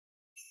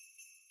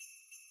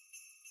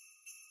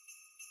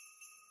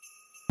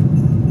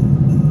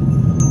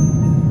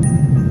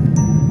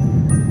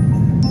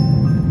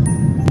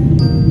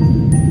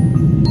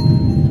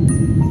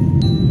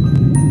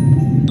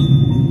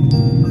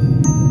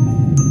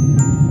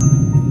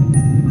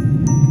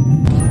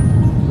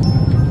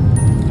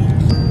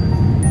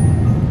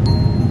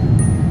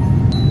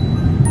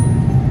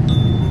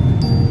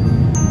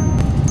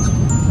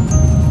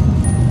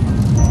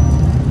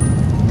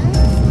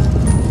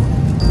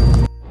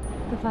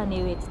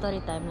funny, wait,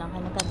 story time lang.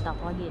 Kaya nagkanta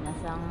ko kagina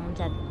sa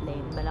jet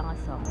plane, balang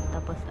song.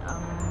 Tapos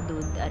ang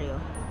dude, Aryo,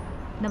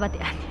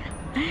 nabatian niya.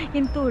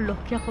 Hintulok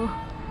siya ko.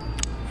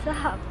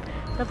 Sahap.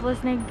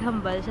 Tapos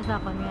naghambal siya sa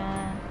akin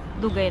nga,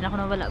 dugay na ako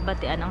na wala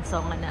batian ang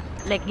song na,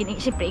 like,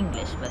 syempre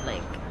English, but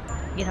like,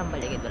 ginhambal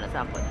agad wala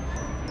sa akin.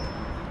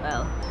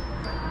 Well,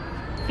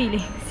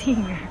 feeling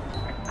singer.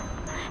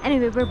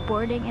 Anyway, we're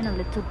boarding in a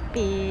little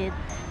bit.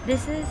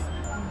 This is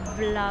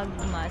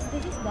Vlogmas.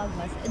 This is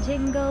Vlogmas.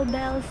 Jingle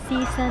Bell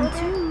Season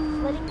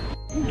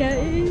 2.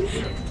 Guys,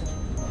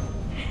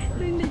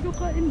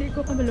 hindi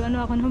ko kabaluan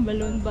ako ng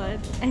balloon,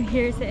 but I'm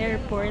here sa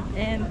airport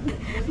and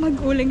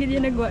mag-ulang hindi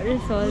nagwa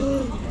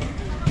result.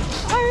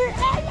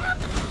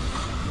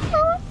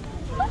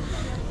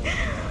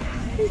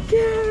 I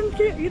can't.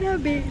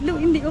 Grabe. No,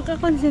 hindi ko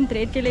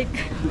ka-concentrate. Kaya like,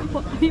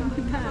 kami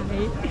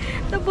madami.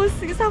 Tapos,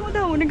 kasama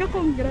daw,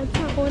 nag-congrats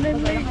ako.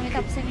 Dapat kami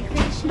tapos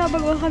immigration. Dapat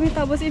kami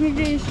tapos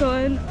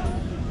immigration.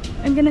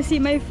 I'm gonna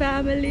see my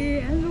family.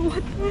 And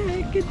what the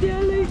heck?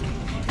 Yeah, like,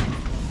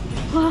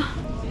 wow.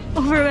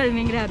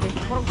 Overwhelming, grabe.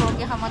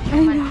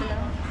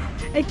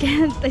 I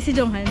can't. Ay, si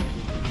Jonghan.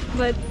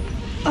 But,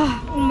 oh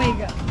my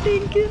God.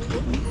 Thank you.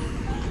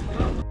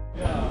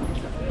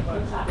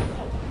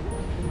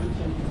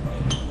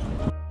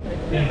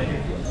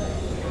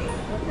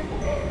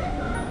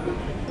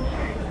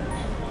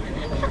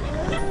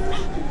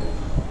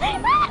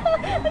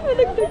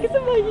 Nagdag sa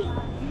bagay.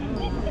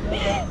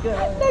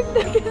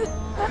 Nagdag.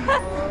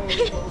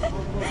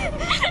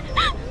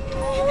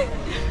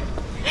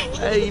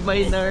 Ay,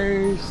 may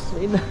nurse.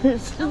 May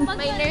nurse.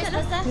 May nurse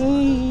na sa?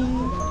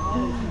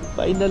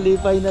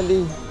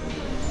 Finally.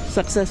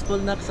 Successful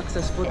na,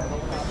 successful.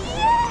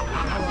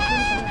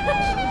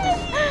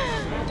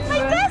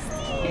 My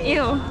bestie!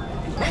 Ew.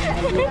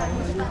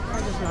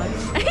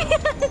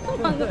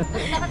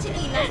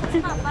 Nakachinilas sa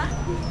papa.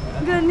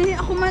 Gani,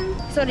 ako man.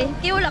 Sorry.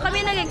 Kaya wala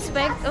kami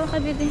nag-expect. Oh,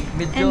 kami din.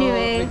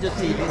 Anyway.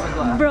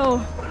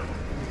 Bro.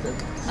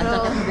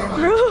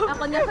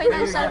 Ako na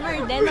financial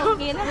burden.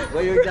 Okay na.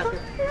 Wear your jacket.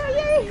 Bro,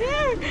 you're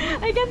here.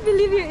 I can't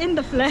believe you're in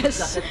the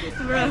flesh.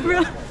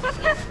 Bro.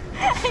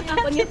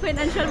 Ako na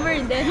financial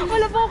burden.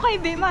 Wala pa ako kay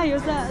Be Mayo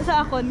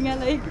sa akon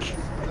nga. Like,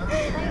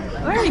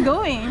 where are we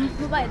going?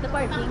 Dubai, the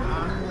parking.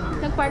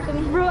 Nag-park kami.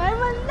 Bro, I'm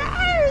a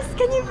nurse!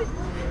 Can you...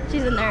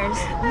 She's a nurse.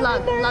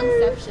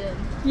 Lungception.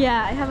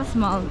 Yeah, I have a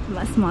small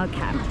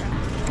camera.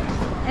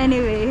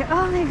 Anyway,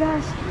 oh my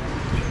gosh.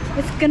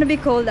 It's gonna be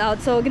cold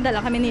out, so ganda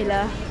lang kami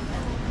nila.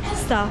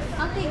 Stuff.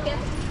 I'll take it.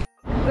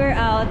 We're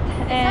out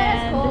It's and... not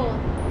as cold.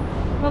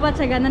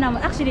 Mabatsaga na naman.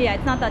 Actually, yeah,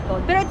 it's not that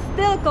cold. Pero it's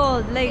still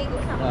cold. Like,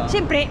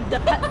 syempre,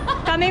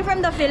 coming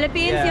from the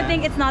Philippines, you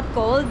think it's not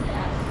cold?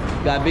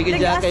 Gabi ka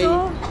dyan kay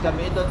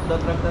kami,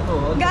 don't rap na to.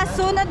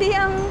 Gaso na di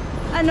ang,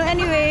 ano,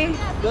 anyway.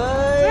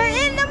 Guys! We're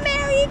in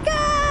America!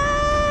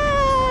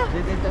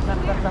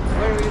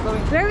 Where are you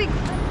going? Where we...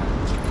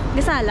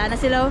 Gasala na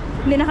sila.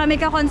 Hindi na kami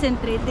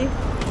ka-concentrate eh.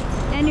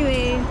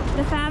 Anyway,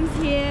 the fam's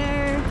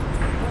here.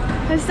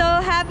 I'm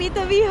so happy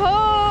to be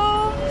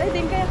home! I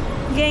think,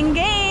 gang!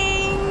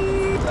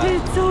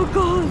 It's so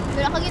cold!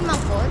 Wala ka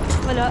ginmangkot?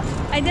 Wala.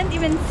 I didn't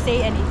even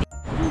say anything.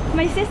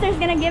 My sister's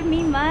gonna give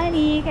me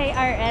money kay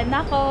RN.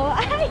 Ako,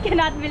 I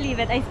cannot believe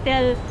it. I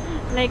still,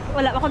 like,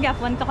 wala ako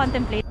gapon to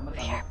contemplate.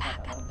 We are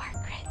back at Park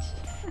Ridge.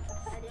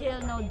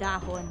 Still no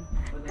dahon.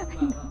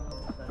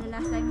 The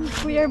last time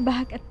We are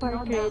back at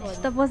Park Ridge.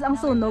 Tapos ang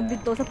sunog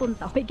dito sa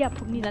punta. May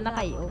gapon nila na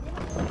kayo.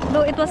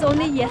 Though it was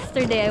only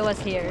yesterday I was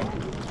here.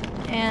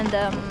 And,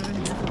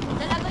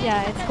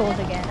 yeah, it's cold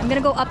again. I'm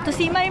gonna go up to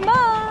see my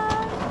mom!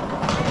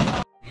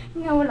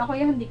 Nga, wala ko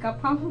yung handicap,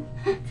 ha?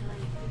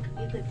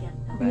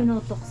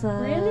 Binutok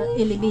sa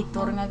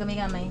elevator nga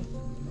gamay-gamay.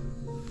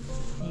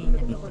 I'm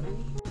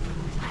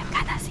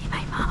gonna see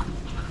my mom.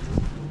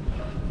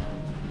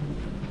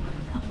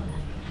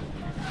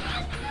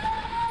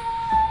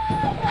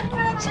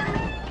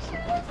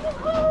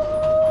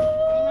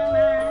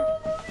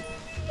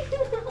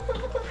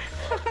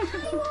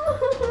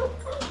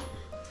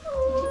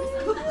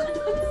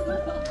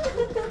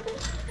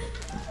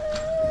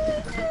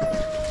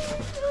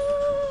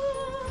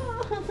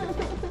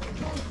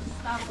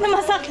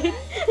 Namasakit.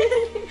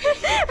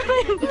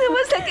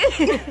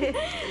 Namasakit.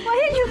 Why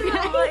are you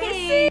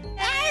crying?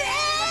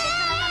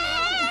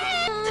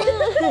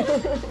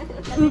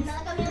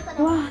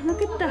 Wow,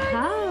 look at the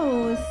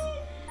house.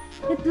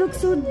 It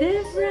looks so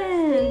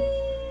different.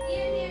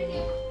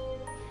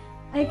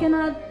 I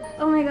cannot...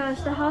 Oh my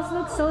gosh, the house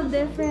looks so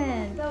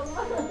different.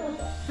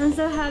 I'm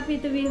so happy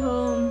to be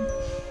home.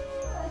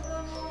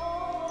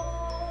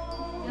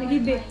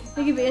 Nagibi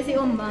si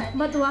Umma.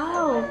 But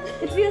wow,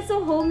 it feels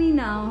so homey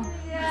now.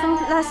 So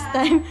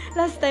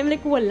last time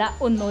like wala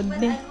unod.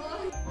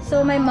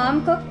 So my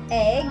mom cooked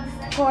eggs,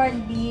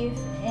 corned beef,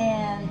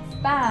 and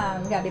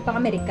spam. Gabi pang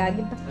Amerika.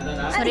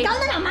 Sorry. Ikaw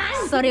na naman!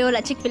 Sorry,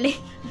 wala Chick-fil-A.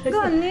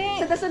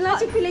 Gani. Sa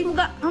kasunod Chick-fil-A ko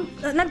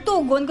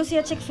nagtugon ko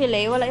siya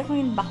Chick-fil-A. Wala akong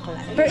yung bakla.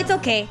 But it's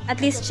okay. At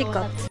least she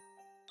cooked.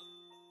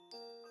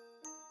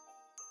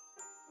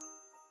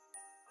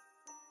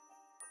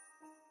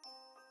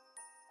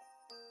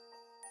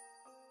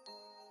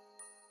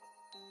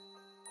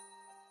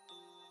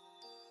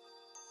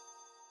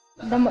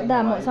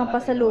 Damo-damo sang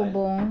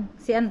pasalubong.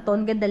 Si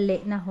Anton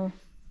gadali na ho.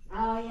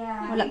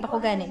 Wala pa ko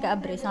gani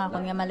kaabri sa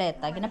akon nga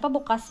maleta.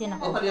 Ginapabukas yan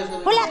ako.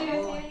 Wala.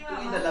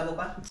 Dala mo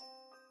pa?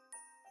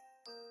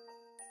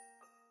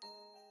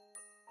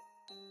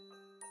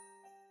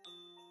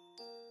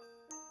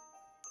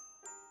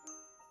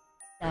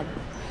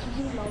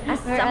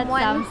 We're at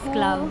Sam's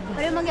Club.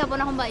 Pero magyapon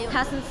akong bayo.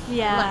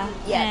 Yeah.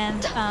 Yes.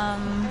 And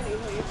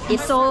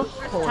it's so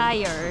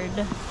tired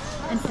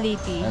and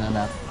sleepy. Ano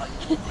na?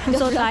 I'm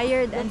so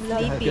tired and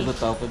sleepy.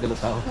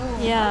 Pagilutaw.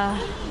 Yeah,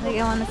 like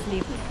I wanna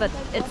sleep, but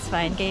it's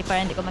fine. Kaya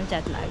parang hindi ko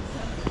mag-jet lag.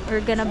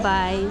 We're gonna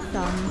buy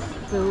some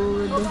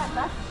food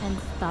and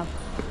stuff.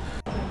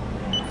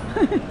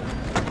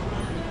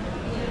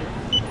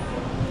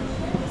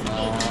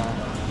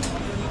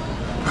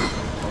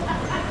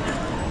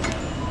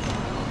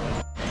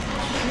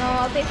 No,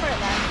 I'll pay for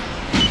that.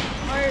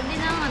 Or di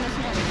na ang ano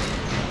siya.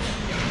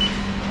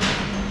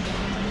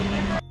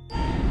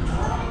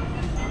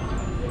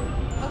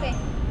 Okay.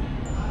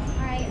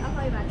 Alright, I'll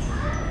call you back.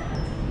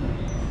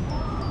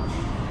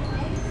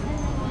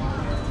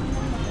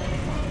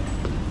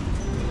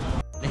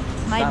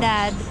 My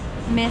dad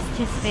missed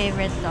his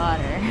favorite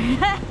daughter.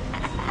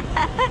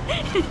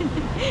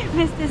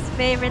 Missed his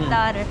favorite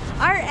daughter.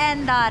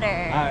 RN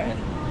daughter. RN.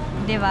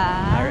 Diba?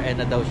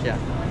 RN na daw siya.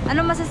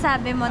 Ano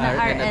masasabi mo na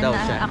RN na RN daw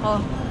na siya. ako?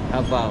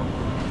 Abaw.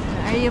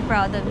 Are you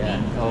proud of Yeah.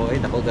 me? Oo,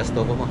 naku,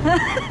 gasto mo.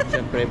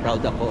 Siyempre,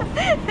 proud ako.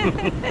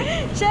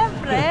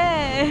 Siyempre!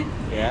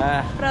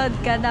 Yeah. Proud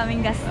ka,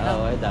 daming gasto.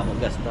 Oo, damang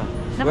gasto.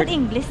 Dapat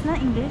English na,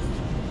 English.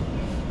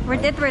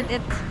 Worth it, worth it.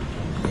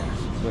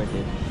 It's worth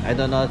it. I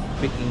don't know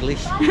speak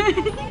English.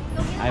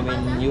 I'm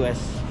in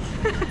US.